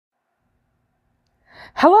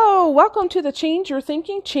Hello, welcome to the Change Your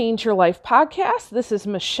Thinking, Change Your Life podcast. This is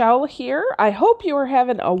Michelle here. I hope you are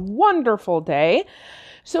having a wonderful day.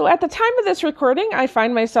 So at the time of this recording, I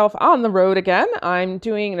find myself on the road again. I'm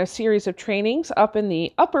doing a series of trainings up in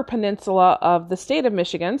the Upper Peninsula of the state of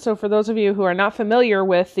Michigan. So for those of you who are not familiar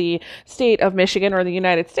with the state of Michigan or the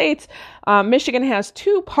United States, Michigan has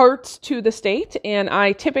two parts to the state, and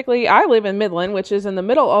I live in Midland, which is in the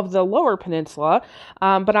middle of the Lower Peninsula,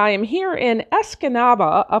 but I am here in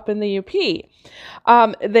Escanaba up in the UP.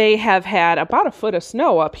 They have had about a foot of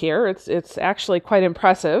snow up here. It's actually quite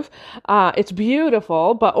impressive. It's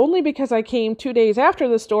beautiful, but only because I came 2 days after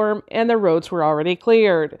the storm and the roads were already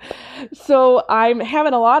cleared. So I'm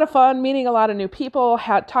having a lot of fun, meeting a lot of new people,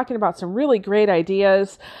 talking about some really great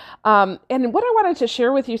ideas. And what I wanted to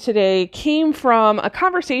share with you today came from a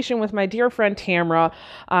conversation with my dear friend Tamra.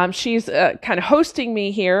 She's kind of hosting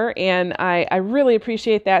me here, and I really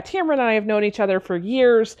appreciate that. Tamra and I have known each other for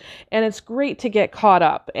years, and it's great to get caught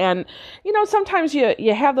up. And, sometimes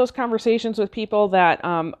you have those conversations with people that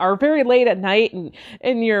are very late at night,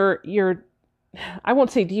 and you're I won't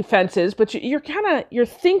say defenses, but you're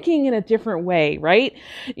thinking in a different way, right?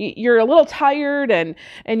 You're a little tired and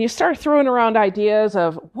you start throwing around ideas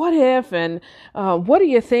of what if and what do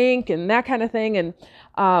you think and that kind of thing.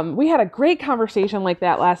 And we had a great conversation like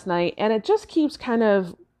that last night, and it just keeps kind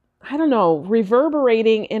of,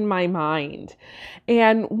 reverberating in my mind.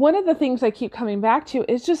 And one of the things I keep coming back to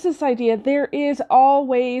is just this idea, there is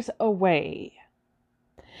always a way.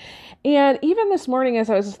 And even this morning, as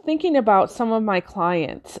I was thinking about some of my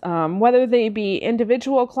clients, whether they be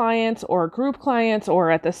individual clients or group clients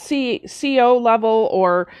or at the CO level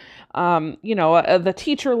or, the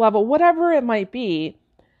teacher level, whatever it might be,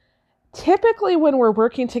 typically when we're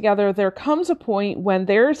working together, there comes a point when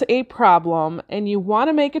there's a problem and you want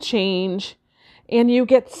to make a change and you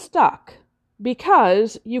get stuck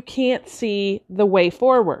because you can't see the way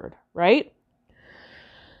forward, right?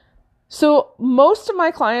 So most of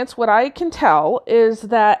my clients, what I can tell is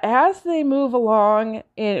that as they move along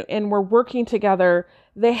and we're working together,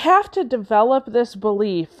 they have to develop this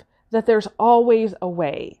belief that there's always a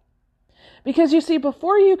way. Because you see,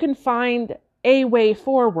 before you can find a way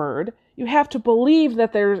forward, you have to believe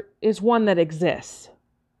that there is one that exists.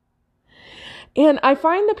 And I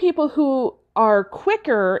find the people who are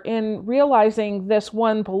quicker in realizing this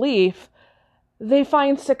one belief, they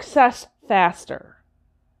find success faster.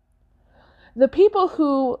 The people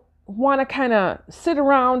who want to kind of sit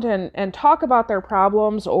around and talk about their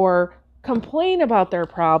problems or complain about their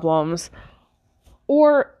problems,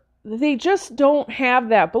 or they just don't have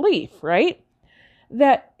that belief, right?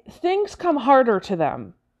 That things come harder to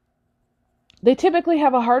them. They typically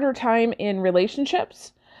have a harder time in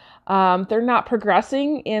relationships. They're not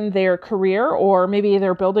progressing in their career, or maybe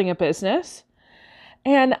they're building a business.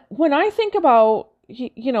 And when I think about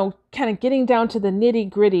kind of getting down to the nitty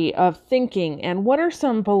gritty of thinking and what are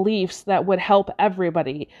some beliefs that would help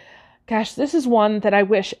everybody. Gosh, this is one that I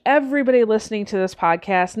wish everybody listening to this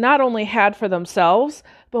podcast not only had for themselves,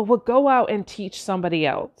 but would go out and teach somebody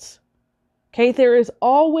else. Okay, there is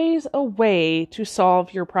always a way to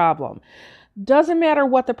solve your problem. Doesn't matter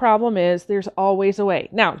what the problem is, there's always a way.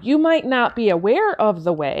 Now, you might not be aware of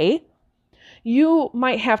the way. You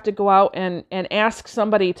might have to go out and ask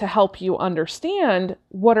somebody to help you understand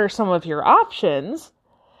what are some of your options.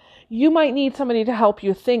 You might need somebody to help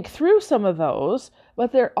you think through some of those,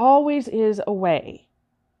 but there always is a way.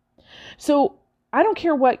 So I don't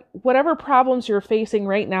care whatever problems you're facing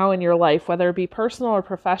right now in your life, whether it be personal or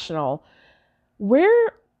professional,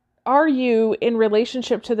 where are you in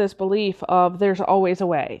relationship to this belief of there's always a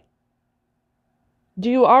way?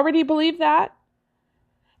 Do you already believe that?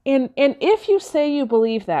 And if you say you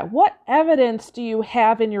believe that, what evidence do you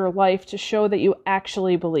have in your life to show that you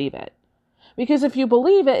actually believe it? Because if you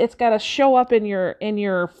believe it, it's got to show up in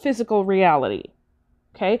your physical reality.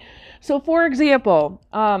 Okay? So for example,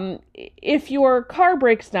 if your car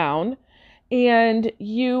breaks down and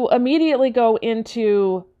you immediately go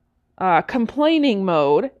into complaining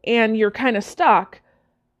mode and you're kind of stuck,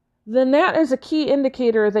 then that is a key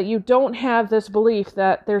indicator that you don't have this belief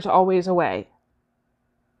that there's always a way.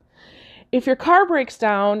 If your car breaks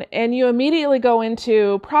down and you immediately go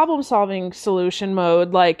into problem-solving solution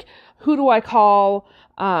mode, like who do I call,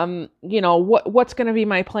 what's going to be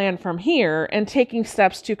my plan from here, and taking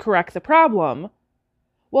steps to correct the problem,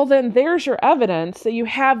 well, then there's your evidence that you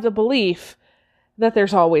have the belief that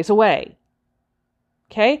there's always a way.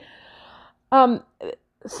 Okay?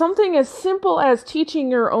 Something as simple as teaching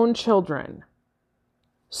your own children.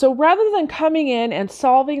 So rather than coming in and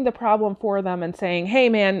solving the problem for them and saying, hey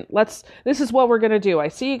man, this is what we're going to do. I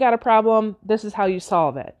see you got a problem. This is how you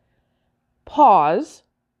solve it. Pause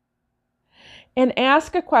and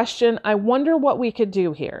ask a question. I wonder what we could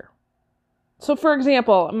do here. So for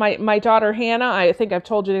example, my daughter Hannah, I think I've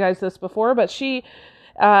told you guys this before, but she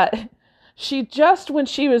just, when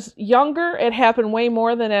she was younger, it happened way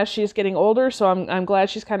more than as she's getting older. So I'm glad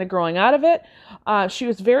she's kind of growing out of it. She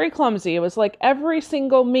was very clumsy. It was like every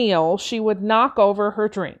single meal she would knock over her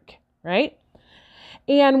drink, right?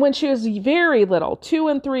 And when she was very little, 2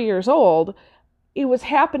 and 3 years old, it was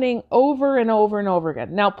happening over and over and over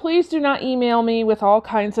again. Now, please do not email me with all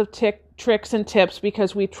kinds of tricks and tips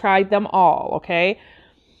because we tried them all, okay?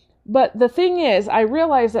 But the thing is, I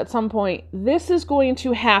realized at some point, this is going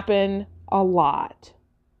to happen a lot.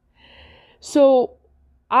 So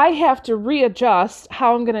I have to readjust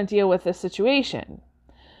how I'm going to deal with this situation.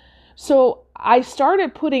 So I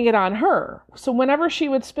started putting it on her. So whenever she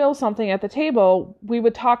would spill something at the table, we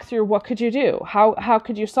would talk through, what could you do? How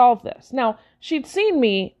could you solve this? Now, she'd seen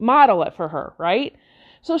me model it for her, right?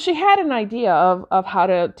 So she had an idea of how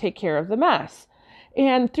to take care of the mess.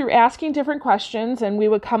 And through asking different questions, and we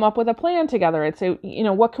would come up with a plan together. I'd say,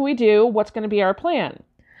 what can we do? What's going to be our plan?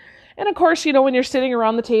 And of course, when you're sitting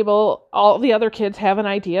around the table, all the other kids have an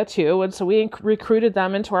idea too. And so we recruited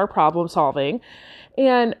them into our problem solving.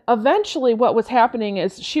 And eventually what was happening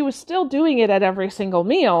is she was still doing it at every single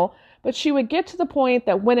meal, but she would get to the point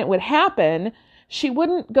that when it would happen, she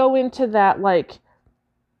wouldn't go into that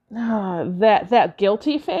that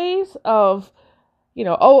guilty phase of,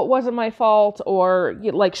 oh, it wasn't my fault, or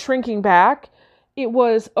like shrinking back. It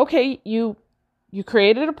was, okay, you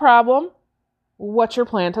created a problem. What's your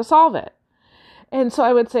plan to solve it? And so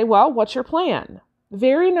I would say, well, what's your plan?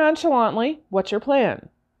 Very nonchalantly, what's your plan?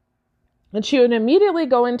 And she would immediately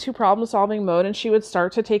go into problem solving mode and she would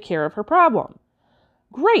start to take care of her problem.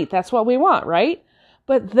 Great, that's what we want, right?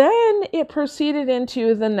 But then it proceeded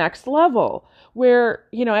into the next level where,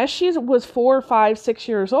 as she was 4, 5, 6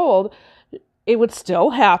 years old, it would still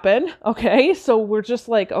happen. Okay. So we're just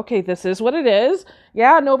like, okay, this is what it is.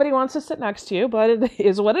 Yeah. Nobody wants to sit next to you, but it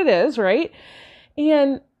is what it is. Right.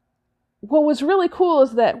 And what was really cool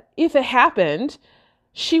is that if it happened,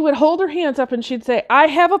 she would hold her hands up and she'd say, I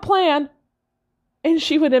have a plan. And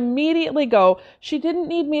she would immediately go. She didn't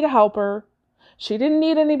need me to help her. She didn't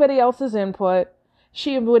need anybody else's input.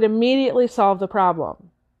 She would immediately solve the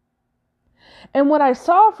problem. And what I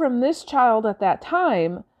saw from this child at that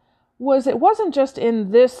time was it wasn't just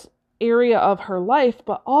in this area of her life,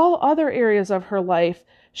 but all other areas of her life.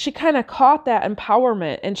 She kind of caught that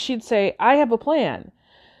empowerment and she'd say, I have a plan.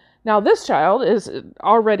 Now, this child is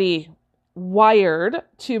already wired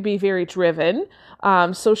to be very driven.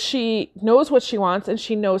 So she knows what she wants and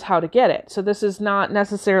she knows how to get it. So this is not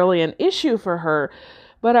necessarily an issue for her,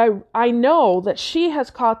 but I know that she has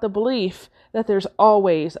caught the belief that there's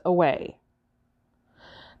always a way.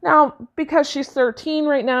 Now, because she's 13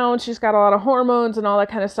 right now and she's got a lot of hormones and all that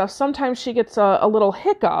kind of stuff, sometimes she gets a little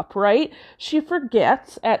hiccup, right? She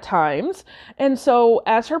forgets at times. And so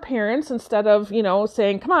as her parents, instead of,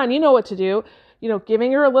 saying, come on, you know what to do,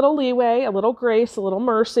 giving her a little leeway, a little grace, a little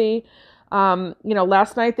mercy.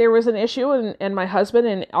 Last night there was an issue and my husband,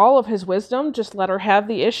 in all of his wisdom, just let her have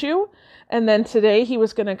the issue. And then today he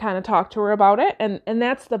was going to kind of talk to her about it. And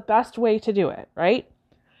that's the best way to do it, right?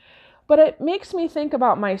 But it makes me think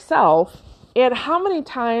about myself and how many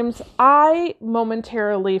times I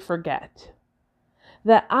momentarily forget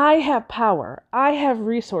that I have power, I have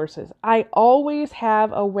resources, I always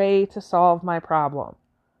have a way to solve my problem.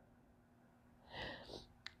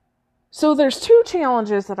 So there's 2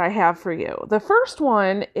 challenges that I have for you. The first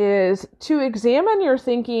one is to examine your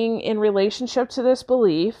thinking in relationship to this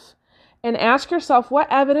belief and ask yourself,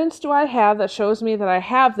 what evidence do I have that shows me that I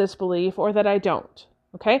have this belief or that I don't?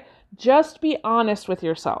 Okay? Just be honest with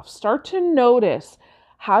yourself. Start to notice,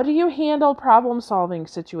 how do you handle problem-solving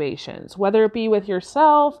situations, whether it be with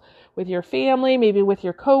yourself, with your family, maybe with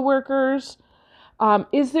your coworkers.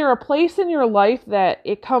 Is there a place in your life that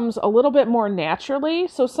it comes a little bit more naturally?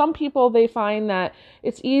 So some people, they find that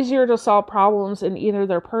it's easier to solve problems in either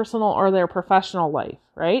their personal or their professional life,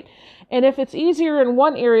 right? And if it's easier in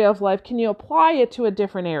one area of life, can you apply it to a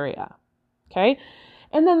different area? Okay?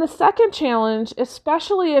 And then the second challenge,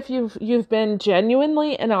 especially if you've been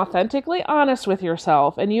genuinely and authentically honest with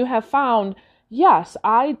yourself and you have found, yes,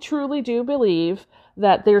 I truly do believe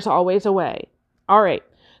that there's always a way. All right.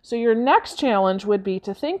 So your next challenge would be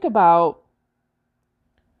to think about,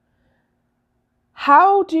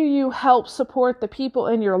 how do you help support the people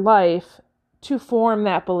in your life to form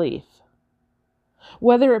that belief?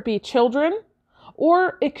 Whether it be children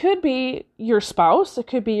Or it could be your spouse, it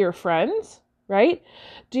could be your friends, right?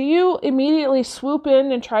 Do you immediately swoop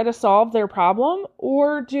in and try to solve their problem?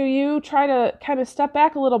 Or do you try to kind of step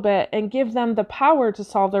back a little bit and give them the power to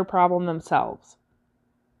solve their problem themselves?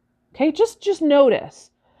 Okay, just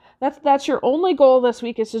notice. That's your only goal this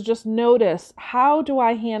week, is to just notice, how do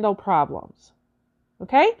I handle problems?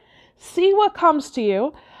 Okay? See what comes to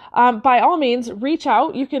you. By all means, reach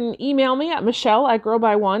out. You can email me at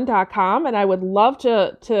michelle@growbyone.com, and I would love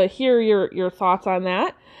to hear your thoughts on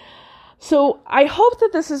that. So I hope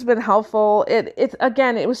that this has been helpful.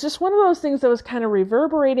 It was just one of those things that was kind of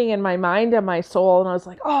reverberating in my mind and my soul, and I was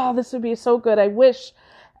like, oh, this would be so good. I wish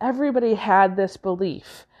everybody had this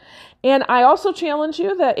belief. And I also challenge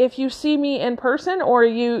you that if you see me in person, or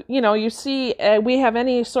you see we have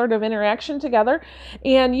any sort of interaction together,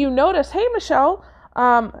 and you notice, hey, Michelle,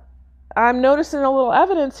 I'm noticing a little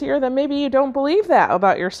evidence here that maybe you don't believe that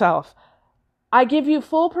about yourself. I give you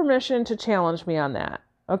full permission to challenge me on that.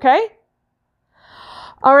 Okay?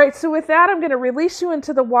 All right. So with that, I'm going to release you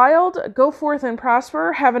into the wild. Go forth and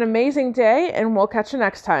prosper. Have an amazing day, and we'll catch you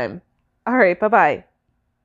next time. All right. Bye-bye.